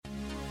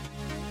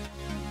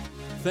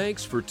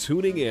Thanks for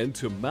tuning in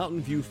to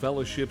Mountain View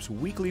Fellowship's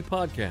weekly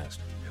podcast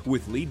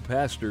with lead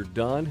pastor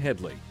Don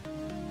Headley.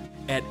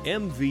 At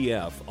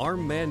MVF, our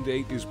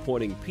mandate is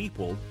pointing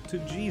people to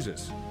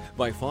Jesus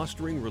by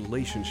fostering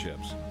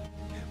relationships.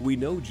 We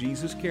know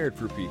Jesus cared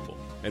for people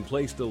and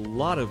placed a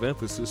lot of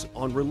emphasis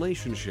on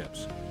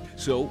relationships,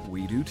 so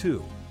we do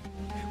too.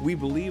 We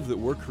believe that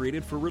we're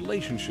created for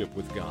relationship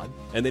with God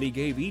and that He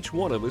gave each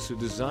one of us a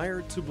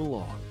desire to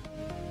belong.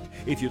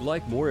 If you'd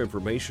like more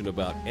information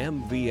about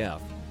MVF,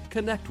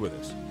 connect with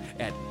us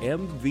at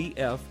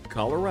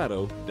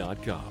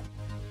mvfcolorado.com.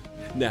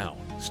 Now,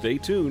 stay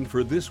tuned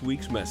for this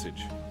week's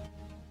message.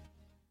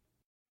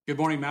 Good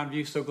morning, Mountain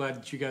View. So glad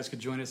that you guys could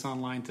join us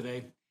online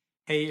today.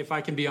 Hey, if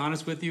I can be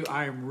honest with you,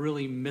 I am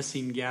really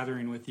missing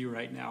gathering with you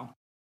right now.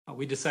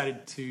 We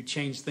decided to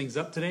change things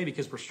up today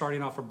because we're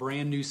starting off a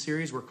brand new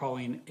series we're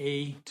calling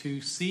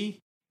A2C.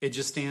 It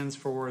just stands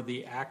for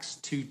the Acts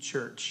 2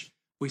 Church.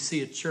 We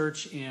see a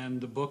church in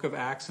the book of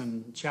Acts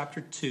in chapter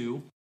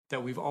 2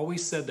 that we've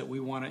always said that we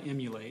want to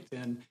emulate.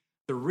 And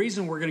the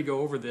reason we're going to go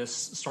over this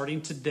starting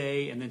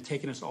today and then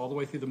taking us all the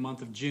way through the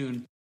month of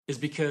June is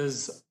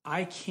because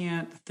I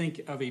can't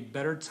think of a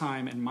better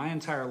time in my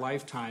entire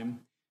lifetime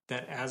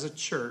that as a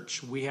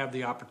church, we have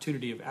the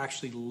opportunity of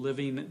actually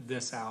living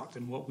this out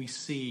and what we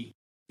see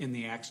in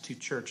the Acts 2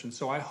 church. And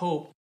so I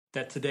hope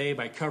that today,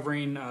 by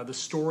covering the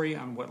story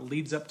on what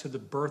leads up to the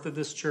birth of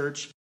this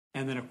church,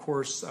 and then, of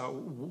course,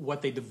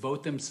 what they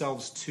devote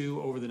themselves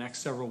to over the next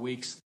several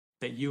weeks,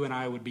 that you and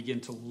I would begin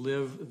to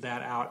live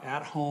that out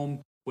at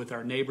home with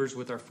our neighbors,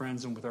 with our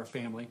friends, and with our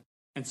family.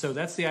 And so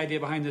that's the idea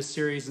behind this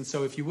series. And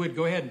so if you would,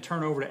 go ahead and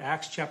turn over to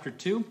Acts chapter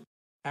 2.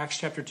 Acts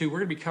chapter 2, we're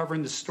going to be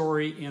covering the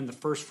story in the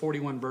first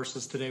 41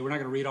 verses today. We're not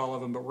going to read all of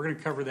them, but we're going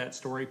to cover that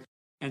story.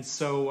 And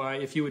so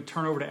if you would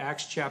turn over to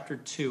Acts chapter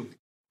 2.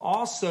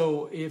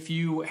 Also, if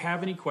you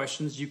have any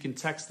questions, you can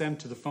text them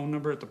to the phone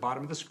number at the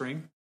bottom of the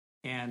screen.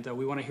 And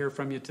we want to hear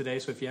from you today.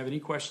 So if you have any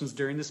questions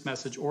during this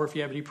message, or if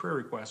you have any prayer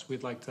requests,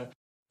 we'd like to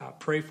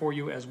pray for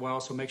you as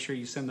well. So make sure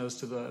you send those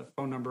to the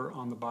phone number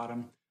on the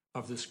bottom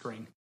of the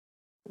screen.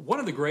 One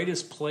of the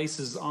greatest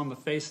places on the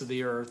face of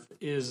the earth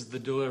is the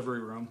delivery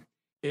room.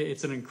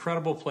 It's an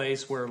incredible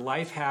place where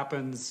life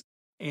happens,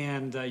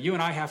 and you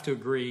and I have to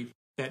agree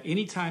that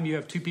anytime you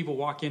have two people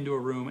walk into a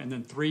room and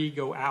then three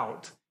go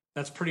out,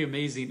 that's pretty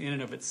amazing in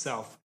and of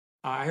itself.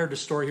 I heard a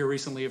story here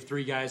recently of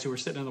three guys who were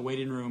sitting in the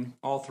waiting room.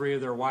 All three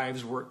of their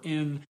wives were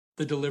in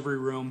the delivery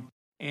room,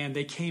 and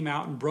they came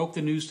out and broke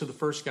the news to the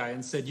first guy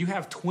and said, "You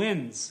have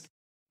twins."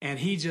 And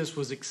he just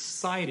was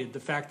excited, the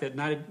fact that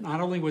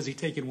not only was he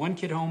taking one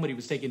kid home, but he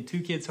was taking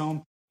two kids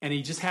home. And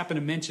he just happened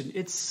to mention,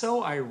 it's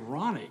so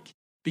ironic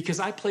because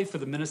I play for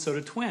the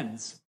Minnesota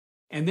Twins.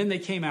 And then they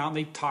came out and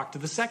they talked to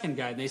the second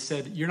guy and they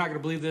said, "You're not going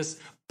to believe this,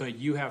 but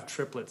you have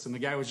triplets." And the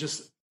guy was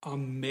just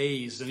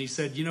amazed. And he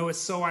said, "It's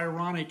so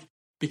ironic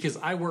because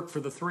I work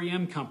for the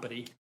 3M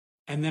company."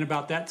 And then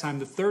about that time,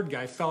 the third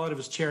guy fell out of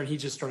his chair and he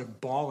just started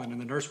bawling.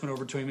 And the nurse went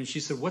over to him and she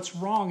said, "What's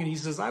wrong?" And he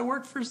says, "I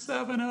work for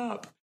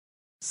 7-Up."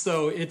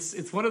 So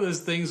it's one of those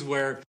things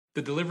where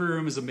the delivery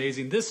room is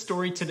amazing. This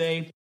story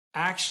today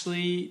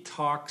actually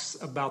talks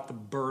about the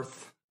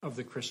birth of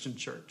the Christian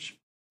church.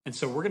 And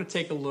so we're going to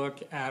take a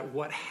look at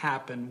what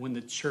happened when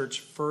the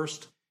church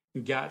first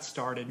got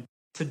started.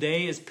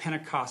 Today is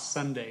Pentecost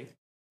Sunday.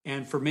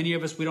 And for many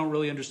of us, we don't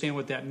really understand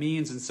what that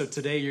means. And so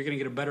today you're going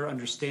to get a better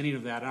understanding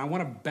of that. And I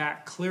want to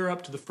back clear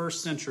up to the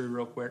first century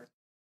real quick.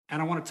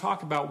 And I want to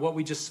talk about what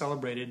we just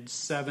celebrated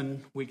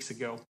 7 weeks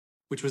ago,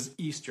 which was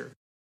Easter.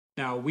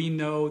 Now, we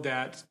know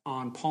that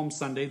on Palm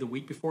Sunday, the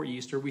week before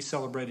Easter, we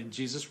celebrated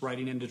Jesus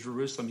riding into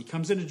Jerusalem. He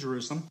comes into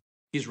Jerusalem.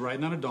 He's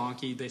riding on a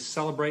donkey. They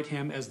celebrate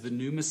him as the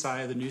new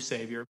Messiah, the new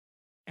Savior.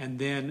 And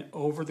then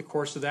over the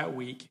course of that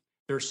week,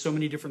 there are so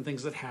many different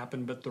things that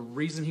happened. But the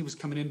reason he was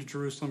coming into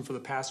Jerusalem for the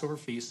Passover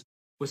feast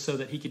was so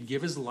that he could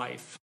give his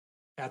life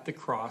at the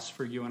cross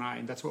for you and I.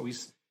 And that's what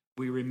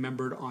we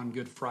remembered on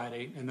Good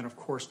Friday. And then, of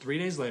course, 3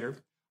 days later,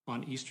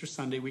 on Easter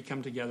Sunday, we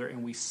come together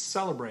and we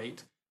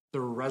celebrate the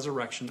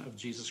resurrection of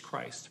Jesus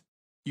Christ.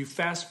 You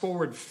fast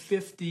forward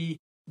 50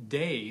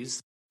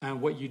 days,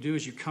 and what you do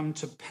is you come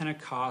to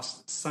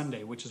Pentecost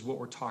Sunday, which is what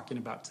we're talking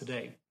about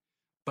today.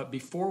 But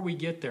before we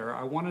get there,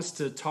 I want us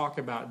to talk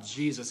about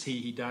Jesus.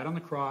 He died on the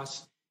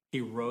cross.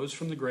 He rose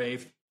from the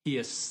grave. He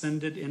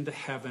ascended into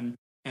heaven.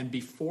 And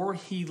before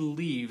he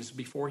leaves,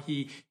 before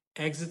he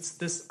exits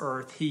this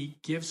earth, he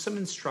gives some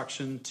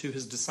instruction to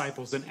his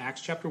disciples in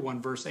Acts chapter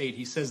 1, verse 8.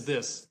 He says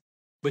this,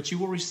 "But you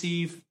will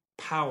receive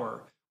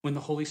power when the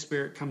Holy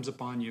Spirit comes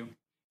upon you.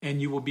 And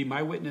you will be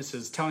my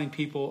witnesses, telling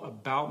people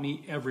about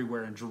me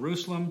everywhere in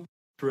Jerusalem,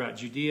 throughout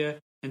Judea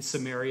and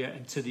Samaria,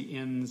 and to the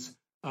ends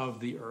of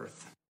the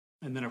earth."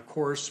 And then, of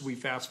course, we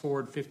fast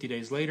forward 50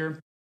 days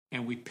later,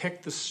 and we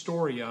pick the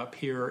story up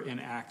here in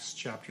Acts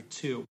chapter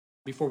 2.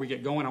 Before we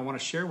get going, I want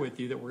to share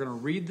with you that we're going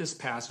to read this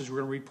passage.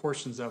 We're going to read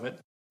portions of it.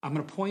 I'm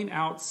going to point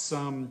out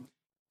some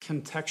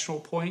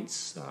contextual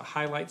points,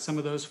 highlight some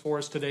of those for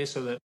us today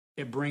so that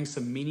it brings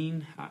some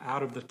meaning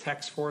out of the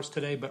text for us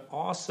today, but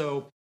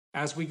also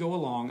as we go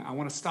along, I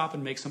want to stop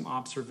and make some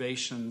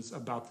observations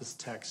about this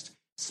text,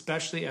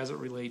 especially as it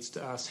relates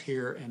to us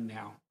here and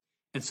now.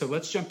 And so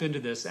let's jump into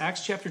this.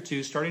 Acts chapter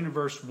 2, starting in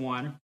verse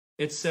 1,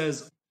 it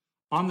says,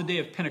 on the day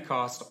of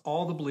Pentecost,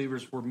 all the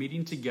believers were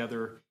meeting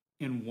together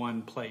in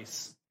one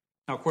place.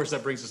 Now, of course,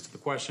 that brings us to the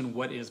question,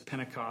 what is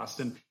Pentecost?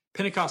 And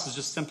Pentecost is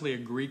just simply a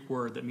Greek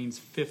word that means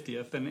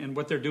 50th. And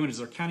what they're doing is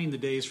they're counting the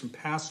days from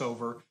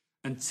Passover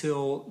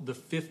until the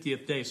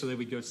 50th day. So they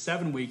would go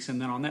 7 weeks,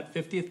 and then on that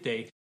 50th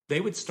day,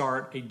 they would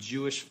start a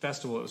Jewish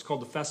festival. It was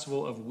called the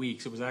Festival of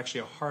Weeks. It was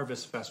actually a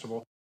harvest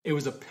festival. It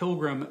was a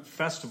pilgrim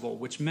festival,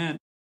 which meant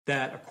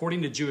that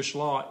according to Jewish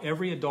law,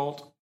 every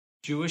adult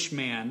Jewish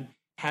man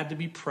had to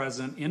be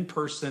present in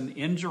person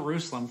in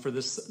Jerusalem for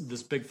this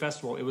big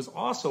festival. It was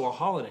also a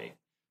holiday.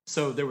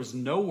 So there was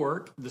no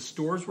work, the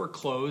stores were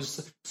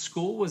closed,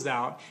 school was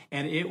out,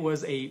 and it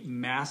was a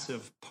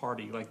massive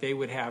party. Like they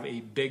would have a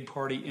big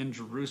party in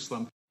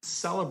Jerusalem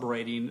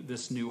celebrating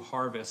this new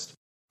harvest.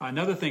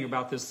 Another thing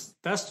about this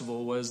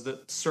festival was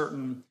that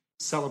certain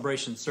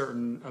celebrations,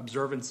 certain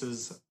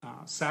observances,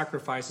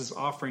 sacrifices,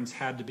 offerings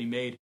had to be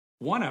made.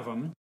 One of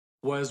them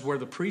was where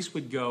the priest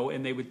would go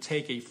and they would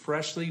take a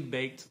freshly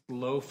baked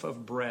loaf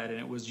of bread, and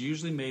it was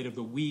usually made of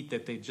the wheat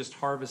that they just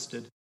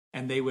harvested,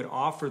 and they would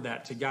offer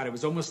that to God. It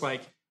was almost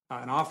like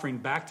an offering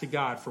back to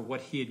God for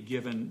what he had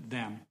given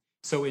them.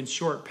 So in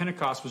short,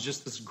 Pentecost was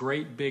just this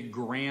great big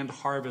grand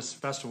harvest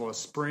festival, a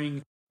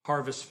spring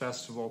harvest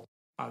festival.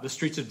 The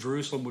streets of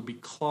Jerusalem would be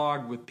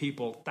clogged with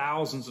people.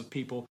 Thousands of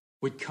people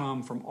would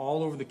come from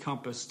all over the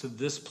compass to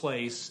this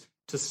place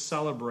to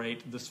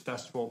celebrate this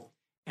festival.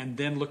 And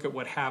then look at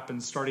what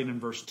happens starting in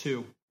verse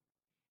 2.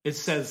 It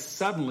says,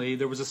 suddenly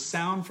there was a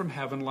sound from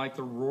heaven like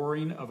the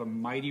roaring of a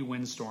mighty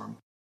windstorm,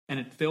 and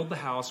it filled the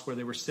house where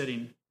they were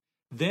sitting.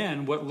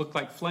 Then what looked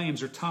like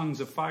flames or tongues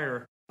of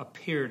fire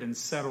appeared and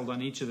settled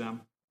on each of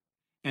them.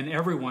 And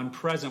everyone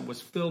present was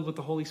filled with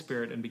the Holy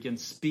Spirit and began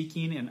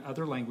speaking in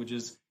other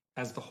languages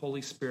as the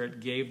Holy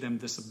Spirit gave them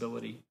this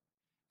ability.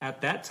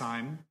 At that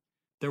time,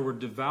 there were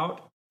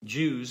devout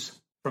Jews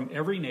from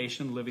every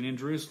nation living in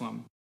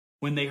Jerusalem.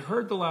 When they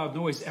heard the loud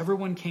noise,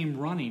 everyone came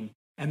running,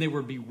 and they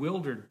were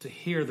bewildered to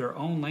hear their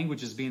own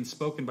languages being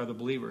spoken by the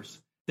believers.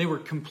 They were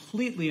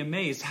completely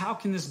amazed. How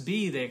can this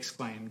be? They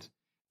exclaimed.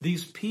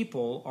 These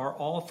people are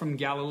all from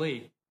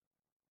Galilee,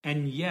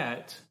 and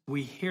yet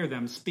we hear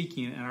them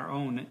speaking in our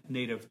own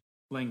native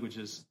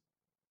languages.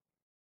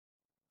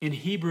 In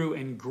Hebrew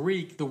and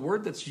Greek, the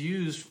word that's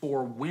used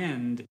for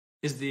wind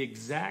is the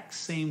exact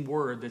same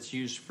word that's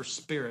used for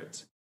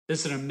spirit.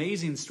 It's an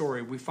amazing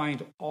story. We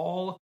find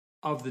all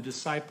of the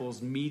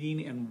disciples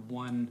meeting in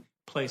one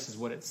place is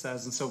what it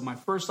says. And so my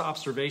first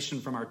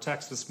observation from our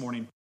text this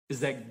morning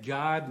is that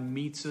God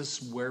meets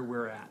us where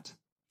we're at.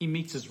 He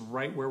meets us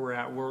right where we're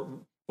at.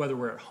 Whether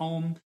we're at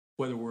home,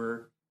 whether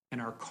we're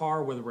in our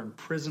car, whether we're in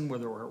prison,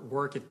 whether we're at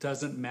work, it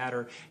doesn't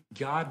matter.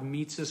 God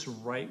meets us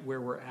right where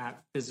we're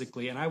at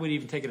physically. And I would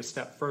even take it a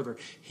step further.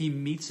 He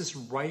meets us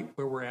right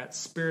where we're at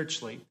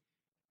spiritually.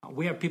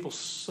 We have people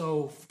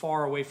so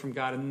far away from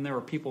God, and then there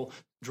are people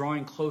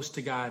drawing close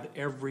to God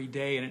every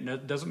day, and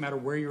it doesn't matter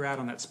where you're at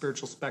on that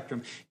spiritual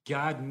spectrum.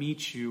 God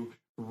meets you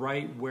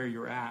right where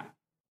you're at.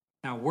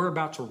 Now, we're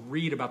about to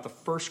read about the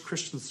first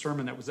Christian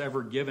sermon that was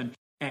ever given,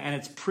 and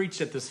it's preached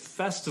at this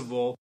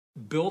festival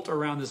built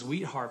around this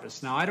wheat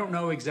harvest. Now, I don't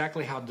know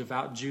exactly how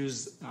devout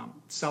Jews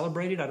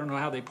celebrated. I don't know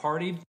how they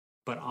partied,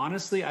 but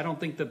honestly, I don't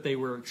think that they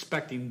were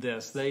expecting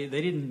this. They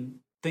didn't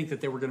think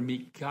that they were going to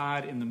meet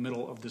God in the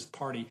middle of this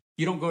party.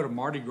 You don't go to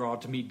Mardi Gras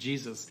to meet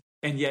Jesus.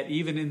 And yet,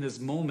 even in this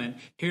moment,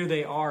 here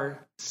they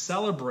are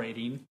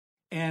celebrating,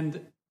 and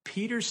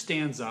Peter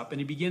stands up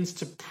and he begins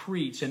to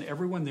preach, and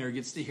everyone there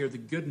gets to hear the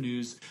good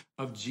news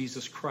of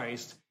Jesus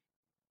Christ.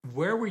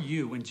 Where were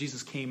you when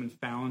Jesus came and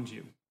found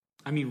you?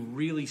 I mean,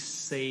 really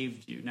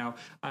saved you. Now,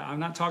 I'm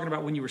not talking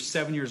about when you were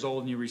 7 years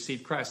old and you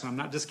received Christ, and I'm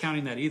not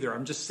discounting that either.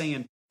 I'm just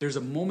saying there's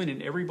a moment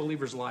in every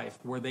believer's life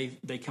where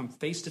they come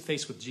face to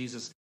face with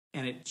Jesus,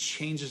 and it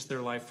changes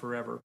their life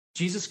forever.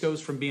 Jesus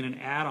goes from being an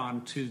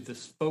add-on to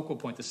this focal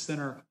point, the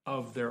center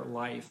of their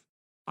life.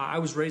 I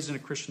was raised in a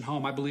Christian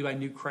home. I believe I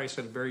knew Christ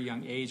at a very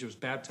young age. I was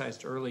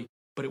baptized early,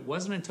 but it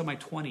wasn't until my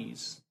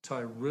 20s until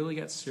I really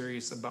got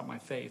serious about my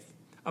faith.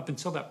 Up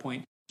until that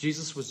point,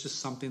 Jesus was just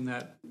something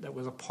that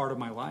was a part of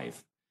my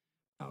life.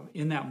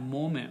 In that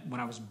moment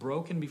when I was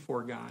broken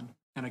before God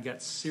and I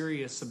got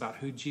serious about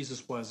who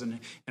Jesus was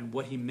and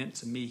what he meant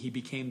to me, he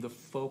became the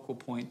focal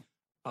point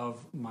of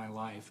my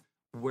life.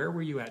 Where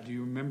were you at? Do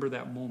you remember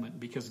that moment?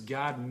 Because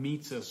God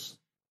meets us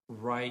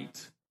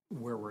right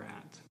where we're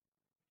at.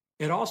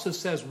 It also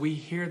says we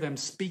hear them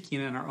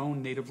speaking in our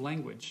own native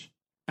language.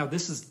 Now,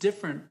 this is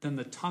different than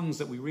the tongues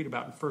that we read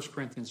about in 1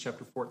 Corinthians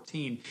chapter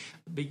 14,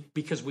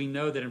 because we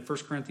know that in 1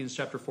 Corinthians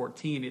chapter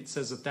 14, it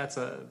says that that's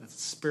a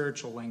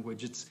spiritual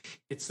language.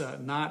 It's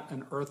not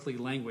an earthly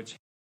language.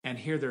 And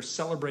here they're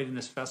celebrating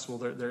this festival.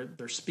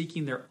 They're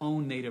speaking their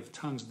own native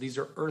tongues. These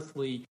are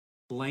earthly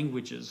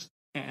languages.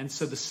 And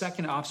so the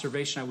second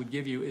observation I would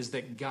give you is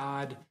that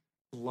God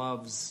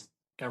loves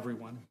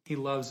everyone. He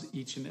loves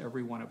each and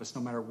every one of us,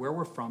 no matter where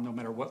we're from, no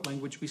matter what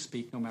language we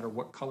speak, no matter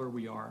what color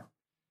we are.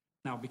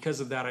 Now, because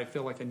of that, I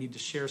feel like I need to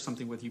share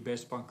something with you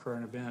based upon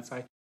current events.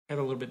 I have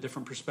a little bit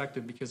different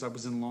perspective because I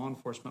was in law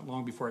enforcement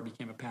long before I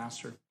became a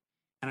pastor.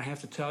 And I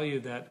have to tell you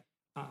that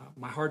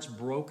my heart's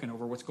broken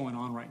over what's going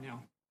on right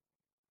now.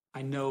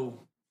 I know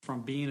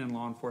from being in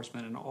law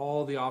enforcement and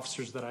all the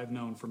officers that I've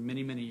known for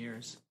many, many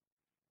years,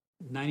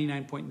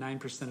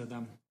 99.9% of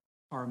them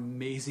are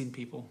amazing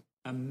people,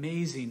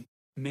 amazing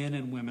men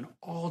and women,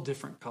 all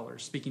different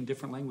colors, speaking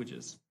different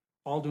languages,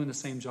 all doing the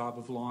same job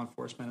of law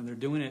enforcement. And they're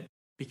doing it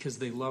because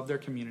they love their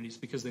communities,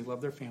 because they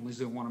love their families.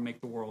 They want to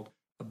make the world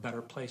a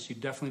better place. You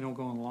definitely don't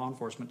go in law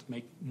enforcement to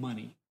make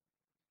money.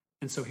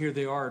 And so here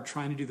they are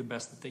trying to do the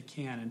best that they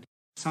can. And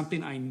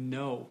something I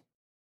know,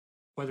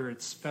 whether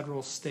it's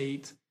federal,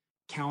 state,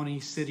 county,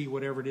 city,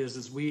 whatever it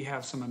is we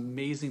have some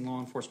amazing law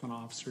enforcement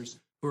officers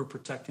who are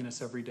protecting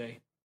us every day.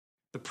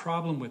 The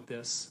problem with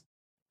this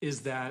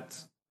is that,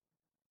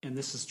 and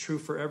this is true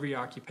for every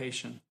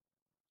occupation,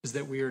 is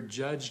that we are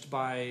judged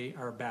by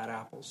our bad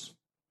apples.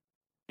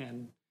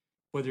 And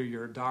whether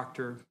you're a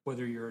doctor,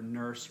 whether you're a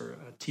nurse or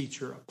a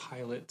teacher, a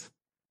pilot,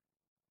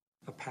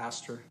 a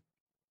pastor,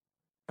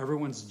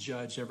 everyone's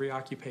judged, every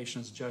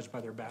occupation is judged by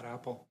their bad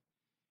apple.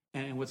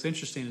 And what's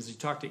interesting is you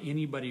talk to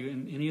anybody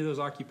in any of those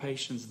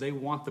occupations, they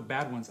want the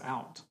bad ones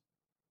out.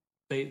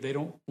 They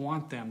don't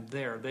want them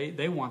there.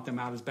 They want them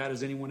out as bad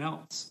as anyone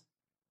else.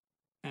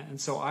 And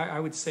so I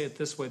would say it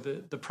this way,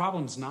 the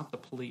problem's not the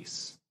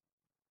police.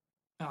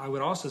 I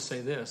would also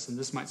say this, and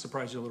this might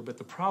surprise you a little bit,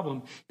 the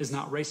problem is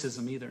not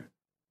racism either.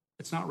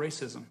 It's not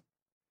racism.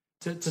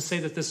 To say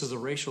that this is a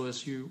racial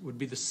issue would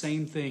be the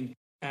same thing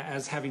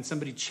as having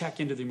somebody check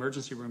into the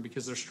emergency room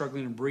because they're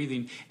struggling and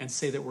breathing and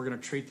say that we're going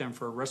to treat them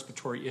for a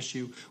respiratory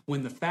issue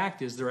when the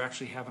fact is they're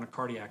actually having a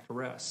cardiac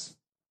arrest.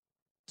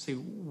 See,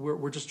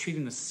 we're just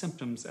treating the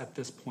symptoms at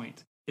this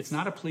point. It's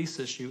not a police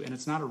issue and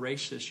it's not a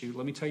race issue.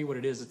 Let me tell you what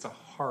it is. It's a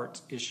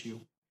heart issue.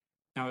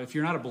 Now, if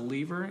you're not a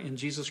believer in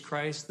Jesus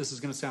Christ, this is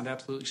going to sound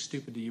absolutely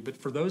stupid to you. But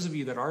for those of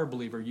you that are a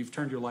believer, you've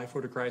turned your life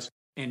over to Christ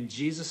and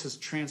Jesus has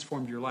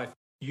transformed your life.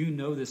 You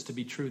know this to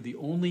be true. The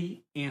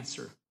only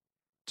answer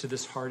to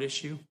this heart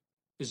issue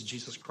is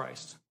Jesus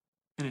Christ.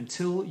 And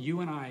until you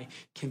and I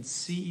can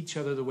see each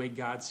other the way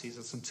God sees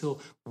us,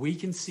 until we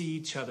can see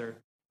each other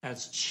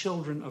as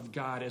children of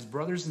God, as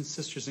brothers and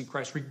sisters in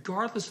Christ,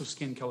 regardless of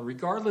skin color,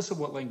 regardless of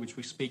what language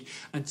we speak,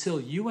 until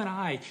you and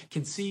I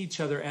can see each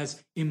other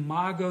as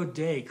imago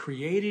Dei,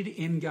 created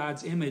in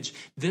God's image,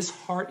 this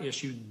heart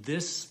issue,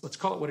 this, let's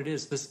call it what it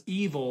is, this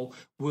evil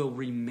will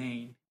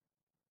remain.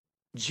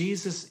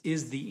 Jesus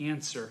is the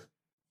answer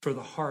for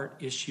the heart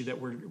issue that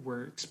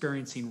we're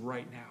experiencing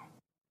right now.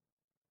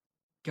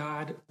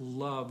 God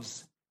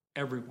loves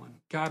everyone.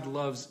 God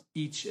loves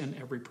each and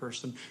every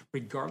person,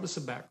 regardless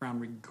of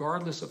background,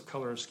 regardless of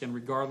color of skin,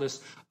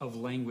 regardless of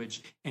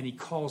language. And he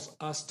calls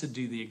us to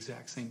do the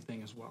exact same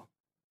thing as well.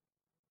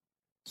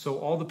 So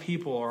all the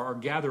people are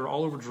gathered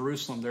all over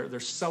Jerusalem. They're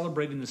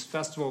celebrating this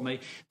festival, and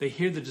they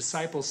hear the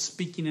disciples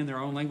speaking in their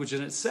own language.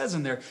 And it says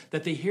in there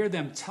that they hear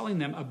them telling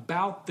them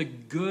about the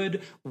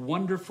good,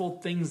 wonderful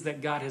things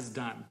that God has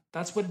done.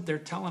 That's what they're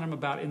telling them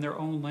about in their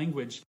own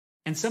language.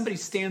 And somebody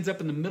stands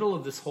up in the middle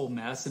of this whole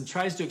mess and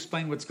tries to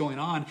explain what's going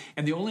on.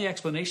 And the only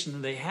explanation that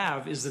they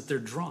have is that they're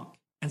drunk.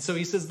 And so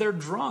he says, they're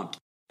drunk.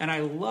 And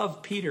I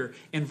love Peter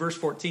in verse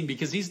 14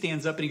 because he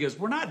stands up and he goes,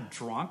 we're not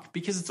drunk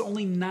because it's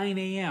only 9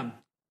 a.m.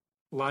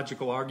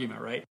 Logical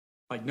argument, right?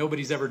 Like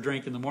nobody's ever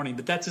drank in the morning,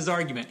 but that's his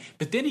argument.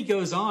 But then he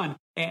goes on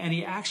and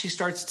he actually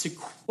starts to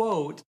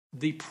quote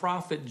the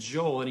prophet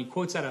Joel, and he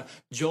quotes out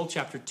of Joel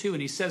chapter 2,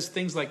 and he says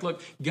things like,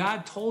 look,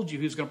 God told you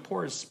he was going to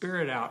pour his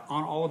spirit out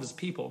on all of his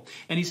people.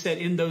 And he said,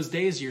 in those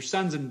days, your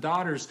sons and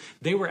daughters,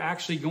 they were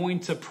actually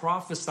going to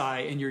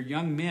prophesy, and your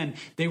young men,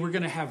 they were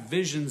going to have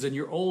visions, and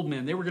your old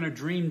men, they were going to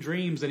dream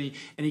dreams. And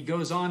he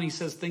goes on, he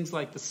says things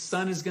like the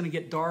sun is going to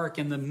get dark,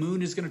 and the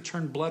moon is going to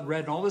turn blood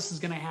red, and all this is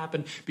going to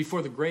happen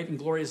before the great and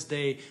glorious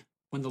day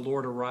when the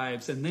Lord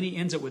arrives. And then he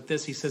ends it with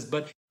this. He says,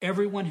 but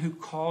everyone who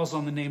calls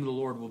on the name of the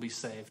Lord will be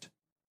saved.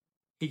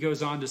 He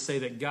goes on to say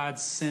that God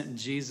sent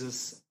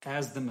Jesus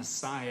as the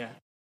Messiah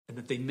and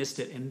that they missed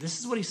it. And this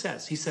is what he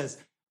says. He says,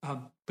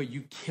 but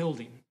you killed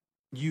him.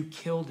 You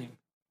killed him.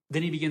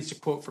 Then he begins to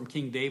quote from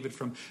King David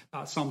from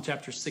Psalm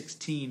chapter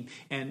 16.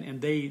 And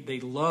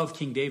they love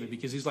King David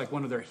because he's like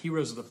one of their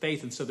heroes of the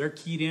faith. And so they're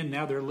keyed in.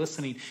 Now they're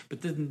listening.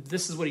 But then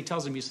this is what he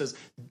tells them. He says,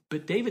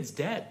 but David's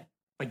dead.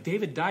 Like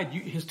David died.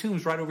 His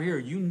tomb's right over here.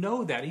 You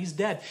know that. He's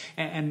dead.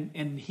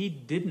 And he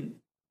didn't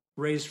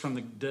raised from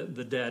the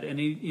dead, and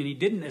he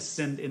didn't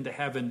ascend into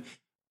heaven,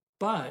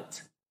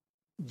 but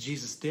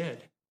Jesus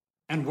did.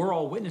 And we're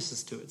all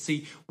witnesses to it.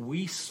 See,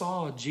 we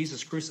saw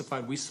Jesus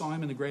crucified. We saw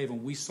him in the grave,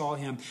 and we saw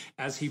him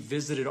as he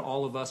visited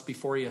all of us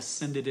before he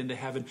ascended into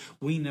heaven.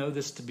 We know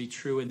this to be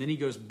true. And then he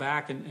goes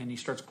back and he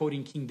starts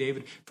quoting King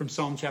David from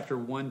Psalm chapter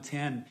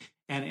 110.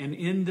 And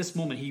in this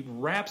moment, he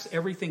wraps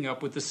everything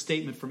up with this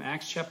statement from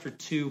Acts chapter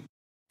 2,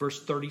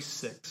 verse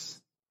 36.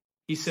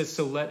 He says,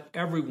 so let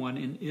everyone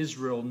in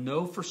Israel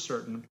know for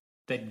certain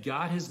that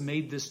God has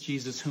made this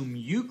Jesus whom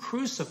you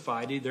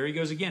crucified, there he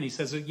goes again, he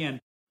says it again,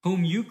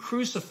 whom you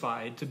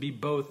crucified to be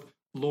both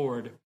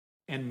Lord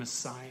and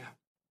Messiah.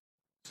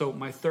 So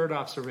my third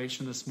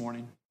observation this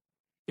morning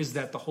is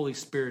that the Holy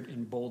Spirit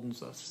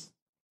emboldens us.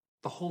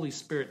 The Holy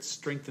Spirit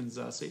strengthens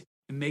us. It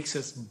makes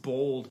us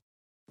bold.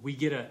 We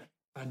get a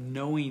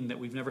knowing that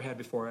we've never had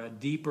before, a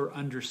deeper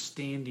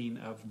understanding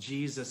of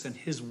Jesus and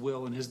his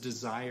will and his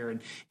desire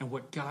and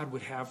what God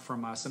would have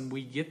from us. And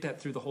we get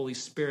that through the Holy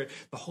Spirit.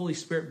 The Holy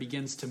Spirit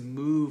begins to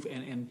move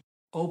and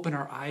open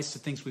our eyes to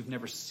things we've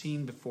never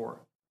seen before.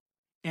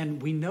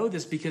 And we know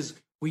this because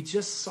we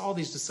just saw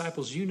these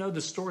disciples. You know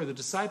the story. The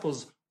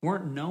disciples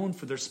weren't known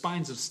for their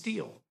spines of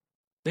steel.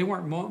 They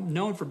weren't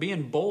known for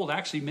being bold.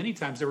 Actually, many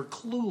times they were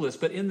clueless.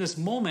 But in this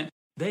moment,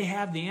 they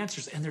have the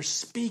answers, and they're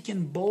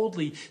speaking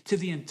boldly to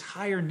the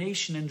entire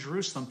nation in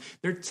Jerusalem.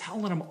 They're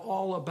telling them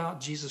all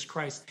about Jesus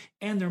Christ,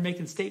 and they're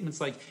making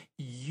statements like,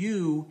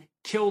 you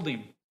killed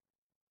him.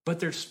 But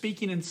they're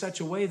speaking in such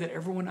a way that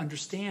everyone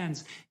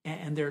understands,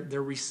 and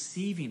they're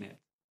receiving it.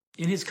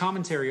 In his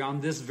commentary on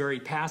this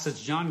very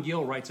passage, John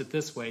Gill writes it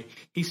this way.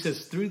 He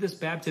says, through this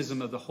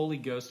baptism of the Holy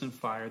Ghost and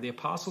fire, the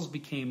apostles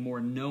became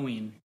more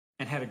knowing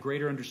and had a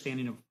greater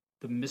understanding of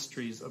the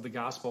mysteries of the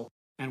gospel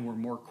and were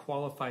more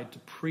qualified to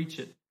preach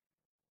it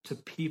to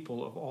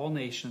people of all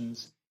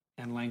nations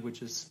and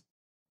languages.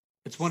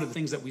 It's one of the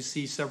things that we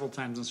see several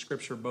times in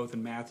Scripture, both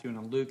in Matthew and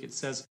in Luke. It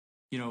says,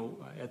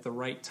 at the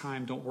right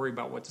time, don't worry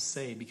about what to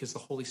say because the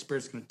Holy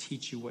Spirit's going to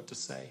teach you what to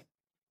say.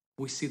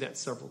 We see that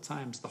several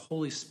times. The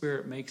Holy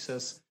Spirit makes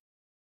us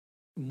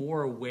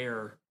more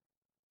aware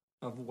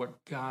of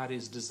what God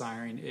is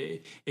desiring.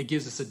 It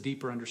gives us a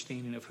deeper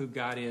understanding of who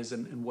God is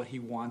and what he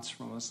wants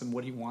from us and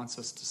what he wants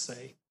us to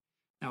say.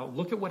 Now,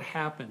 look at what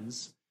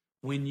happens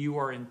when you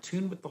are in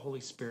tune with the Holy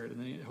Spirit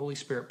and the Holy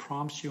Spirit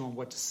prompts you on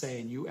what to say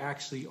and you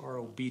actually are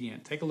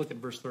obedient. Take a look at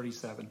verse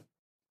 37.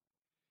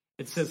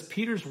 It says,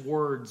 Peter's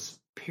words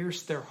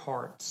pierced their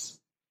hearts,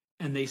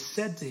 and they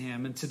said to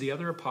him and to the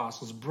other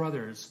apostles,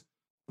 brothers,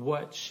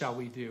 what shall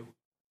we do?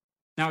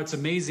 Now, it's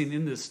amazing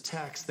in this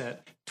text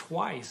that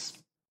twice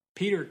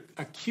Peter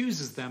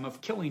accuses them of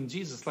killing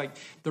Jesus. Like,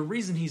 the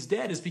reason he's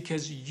dead is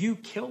because you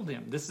killed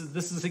him. This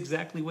is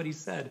exactly what he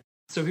said.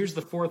 So here's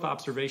the fourth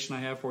observation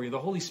I have for you. The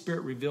Holy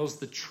Spirit reveals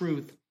the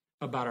truth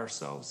about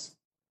ourselves.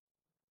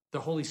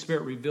 The Holy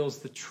Spirit reveals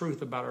the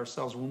truth about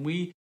ourselves. When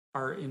we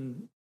are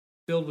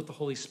filled with the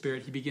Holy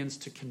Spirit, he begins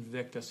to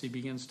convict us. He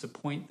begins to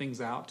point things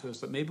out to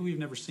us that maybe we've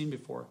never seen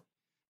before.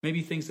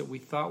 Maybe things that we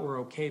thought were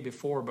okay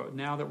before, but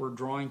now that we're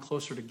drawing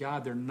closer to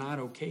God, they're not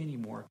okay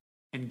anymore.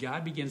 And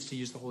God begins to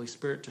use the Holy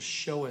Spirit to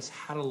show us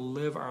how to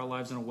live our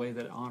lives in a way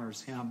that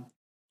honors him.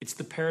 It's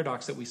the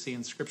paradox that we see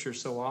in Scripture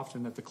so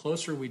often, that the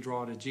closer we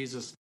draw to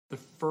Jesus, the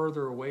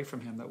further away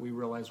from him that we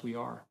realize we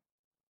are.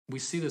 We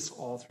see this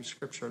all through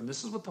Scripture, and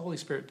this is what the Holy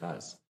Spirit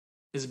does,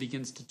 is it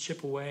begins to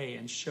chip away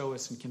and show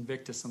us and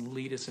convict us and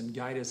lead us and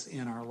guide us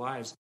in our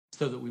lives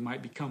so that we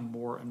might become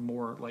more and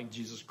more like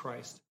Jesus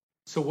Christ.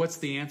 So what's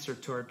the answer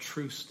to our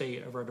true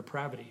state of our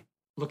depravity?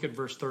 Look at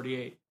verse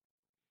 38.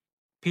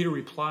 Peter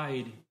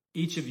replied,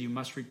 each of you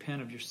must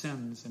repent of your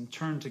sins and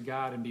turn to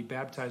God and be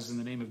baptized in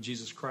the name of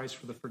Jesus Christ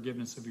for the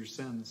forgiveness of your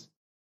sins.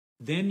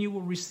 Then you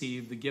will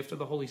receive the gift of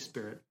the Holy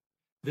Spirit.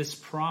 This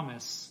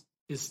promise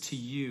is to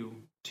you,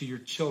 to your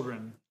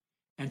children,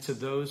 and to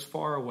those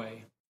far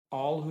away,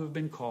 all who have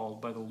been called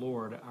by the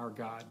Lord our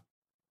God.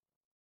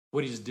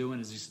 What he's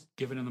doing is he's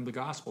giving them the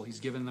gospel.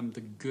 He's giving them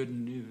the good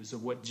news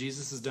of what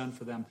Jesus has done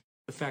for them,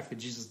 the fact that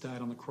Jesus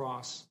died on the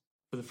cross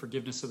for the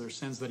forgiveness of their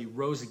sins, that he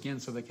rose again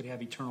so they could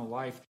have eternal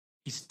life.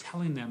 He's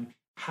telling them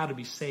how to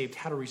be saved,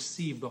 how to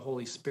receive the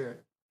Holy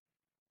Spirit.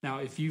 Now,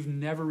 if you've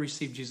never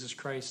received Jesus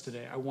Christ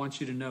today, I want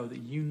you to know that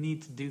you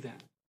need to do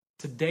that.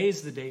 Today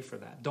is the day for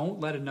that. Don't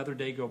let another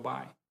day go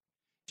by.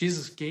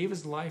 Jesus gave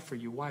his life for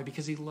you. Why?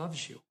 Because he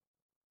loves you.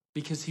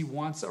 Because he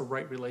wants a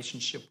right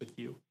relationship with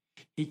you.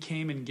 He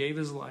came and gave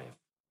his life,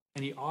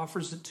 and he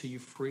offers it to you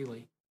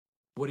freely.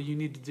 What do you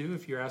need to do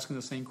if you're asking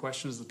the same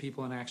question as the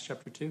people in Acts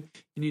chapter 2?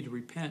 You need to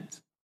repent.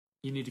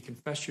 You need to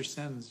confess your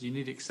sins. You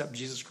need to accept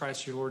Jesus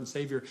Christ, your Lord and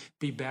Savior.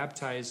 Be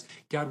baptized.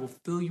 God will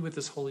fill you with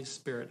his Holy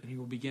Spirit, and he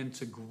will begin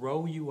to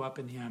grow you up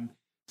in him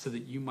so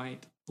that you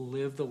might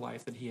live the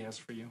life that he has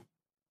for you.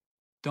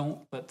 Don't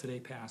let today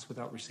pass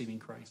without receiving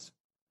Christ.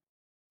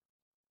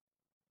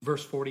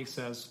 Verse 40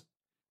 says,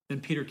 then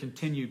Peter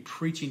continued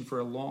preaching for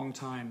a long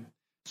time,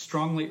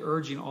 strongly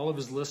urging all of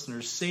his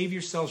listeners, save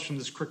yourselves from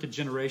this crooked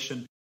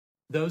generation.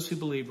 Those who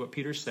believed what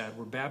Peter said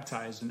were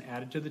baptized and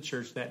added to the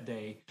church that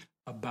day,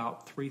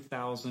 about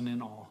 3,000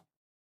 in all.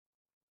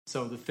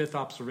 So the fifth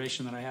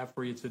observation that I have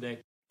for you today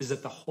is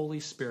that the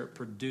Holy Spirit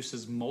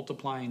produces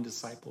multiplying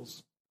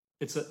disciples.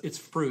 It's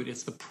fruit.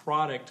 It's the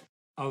product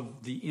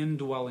of the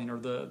indwelling or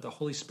the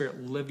Holy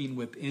Spirit living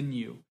within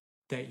you,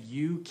 that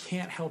you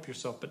can't help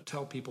yourself but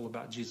tell people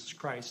about Jesus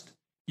Christ.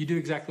 You do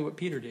exactly what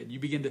Peter did. You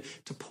begin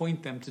to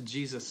point them to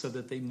Jesus so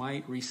that they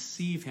might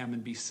receive him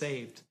and be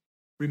saved.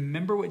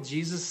 Remember what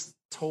Jesus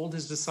told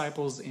his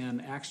disciples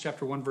in Acts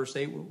chapter 1, verse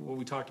 8, what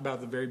we talked about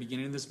at the very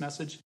beginning of this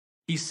message?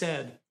 He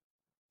said,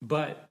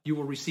 But you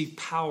will receive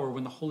power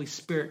when the Holy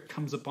Spirit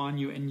comes upon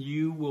you, and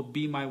you will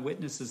be my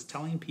witnesses,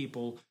 telling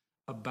people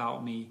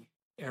about me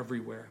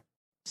everywhere.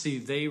 See,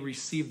 they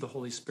received the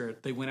Holy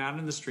Spirit. They went out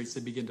in the streets.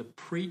 They began to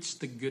preach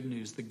the good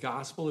news, the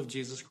gospel of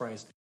Jesus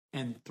Christ,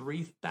 and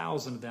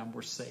 3,000 of them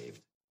were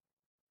saved.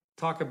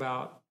 Talk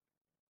about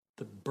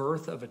the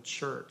birth of a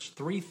church.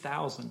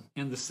 3,000.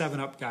 And the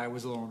 7-Up guy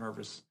was a little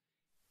nervous.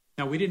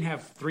 Now, we didn't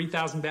have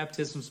 3,000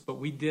 baptisms, but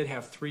we did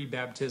have 3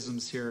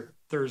 baptisms here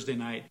Thursday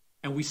night.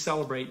 And we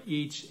celebrate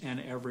each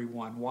and every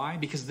one. Why?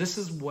 Because this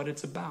is what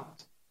it's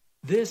about.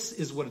 This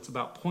is what it's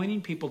about,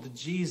 pointing people to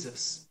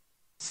Jesus,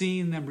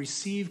 seeing them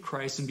receive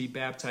Christ and be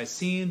baptized,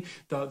 seeing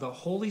the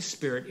Holy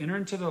Spirit enter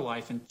into their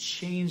life and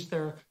change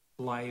their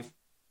life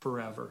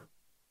forever.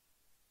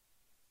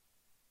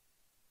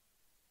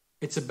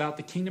 It's about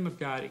the kingdom of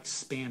God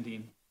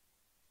expanding.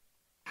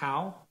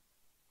 How?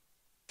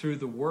 Through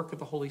the work of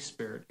the Holy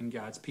Spirit in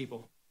God's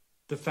people.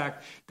 The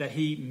fact that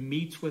he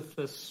meets with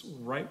us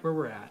right where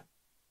we're at,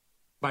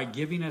 by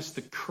giving us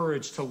the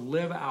courage to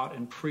live out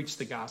and preach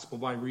the gospel,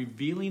 by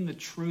revealing the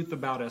truth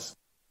about us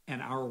and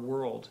our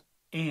world.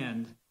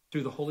 And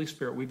through the Holy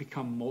Spirit, we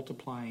become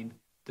multiplying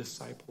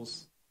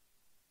disciples.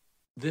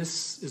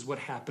 This is what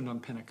happened on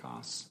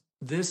Pentecost.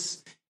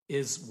 This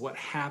is what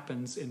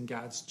happens in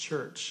God's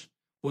church.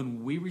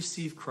 When we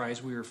receive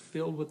Christ, we are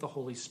filled with the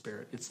Holy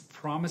Spirit. It's the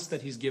promise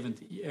that he's given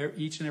to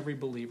each and every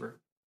believer.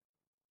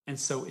 And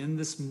so in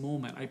this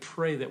moment, I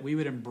pray that we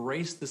would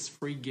embrace this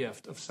free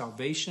gift of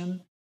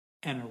salvation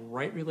and a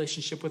right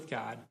relationship with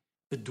God,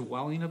 the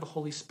dwelling of the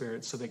Holy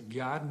Spirit, so that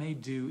God may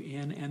do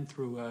in and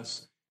through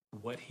us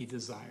what he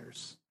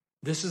desires.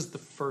 This is the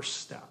first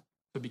step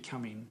to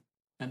becoming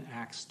an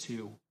Acts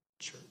 2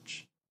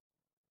 church.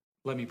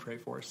 Let me pray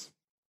for us.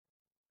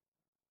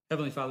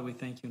 Heavenly Father, we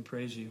thank you and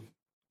praise you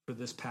for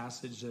this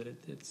passage, that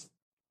it's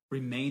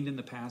remained in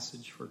the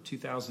passage for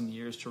 2,000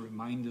 years to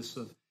remind us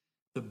of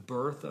the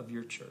birth of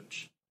your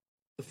church.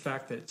 The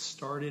fact that it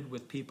started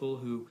with people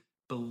who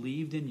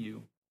believed in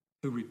you,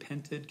 who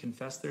repented,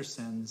 confessed their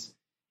sins,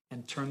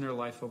 and turned their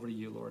life over to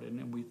you, Lord.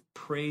 And we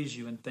praise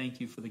you and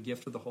thank you for the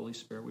gift of the Holy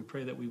Spirit. We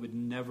pray that we would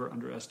never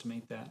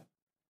underestimate that.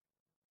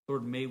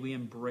 Lord, may we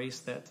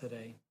embrace that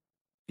today,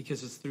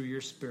 because it's through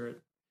your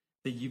Spirit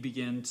that you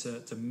begin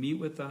to meet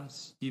with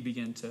us. You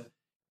begin to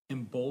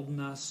embolden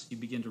us. You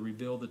begin to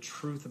reveal the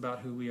truth about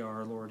who we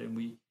are, Lord. And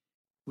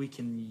we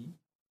can,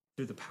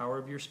 through the power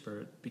of your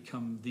Spirit,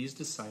 become these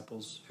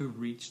disciples who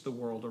reach the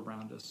world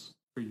around us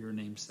for your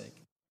name's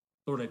sake.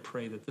 Lord, I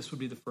pray that this would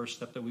be the first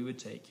step that we would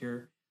take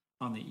here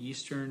on the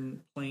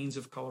eastern plains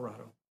of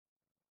Colorado,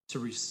 to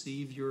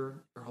receive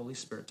your Holy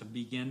Spirit, to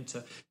begin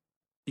to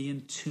be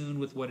in tune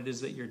with what it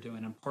is that you're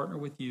doing and partner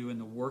with you in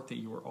the work that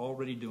you are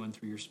already doing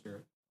through your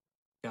Spirit.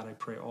 God, I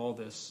pray all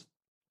this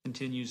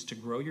continues to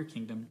grow your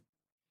kingdom,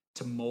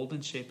 to mold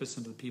and shape us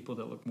into the people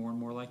that look more and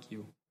more like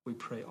you. We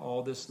pray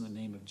all this in the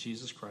name of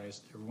Jesus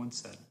Christ. Everyone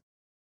said,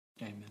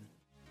 amen.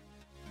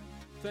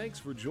 Thanks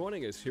for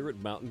joining us here at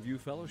Mountain View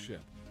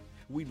Fellowship.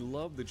 We'd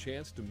love the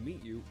chance to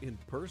meet you in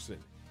person.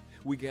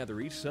 We gather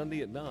each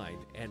Sunday at 9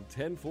 and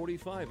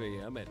 10:45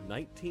 a.m. at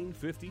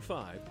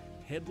 1955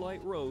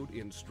 Headlight Road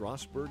in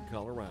Strasburg,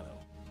 Colorado.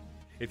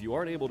 If you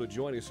aren't able to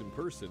join us in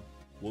person,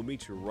 we'll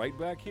meet you right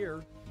back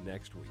here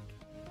next week.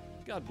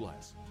 God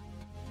bless.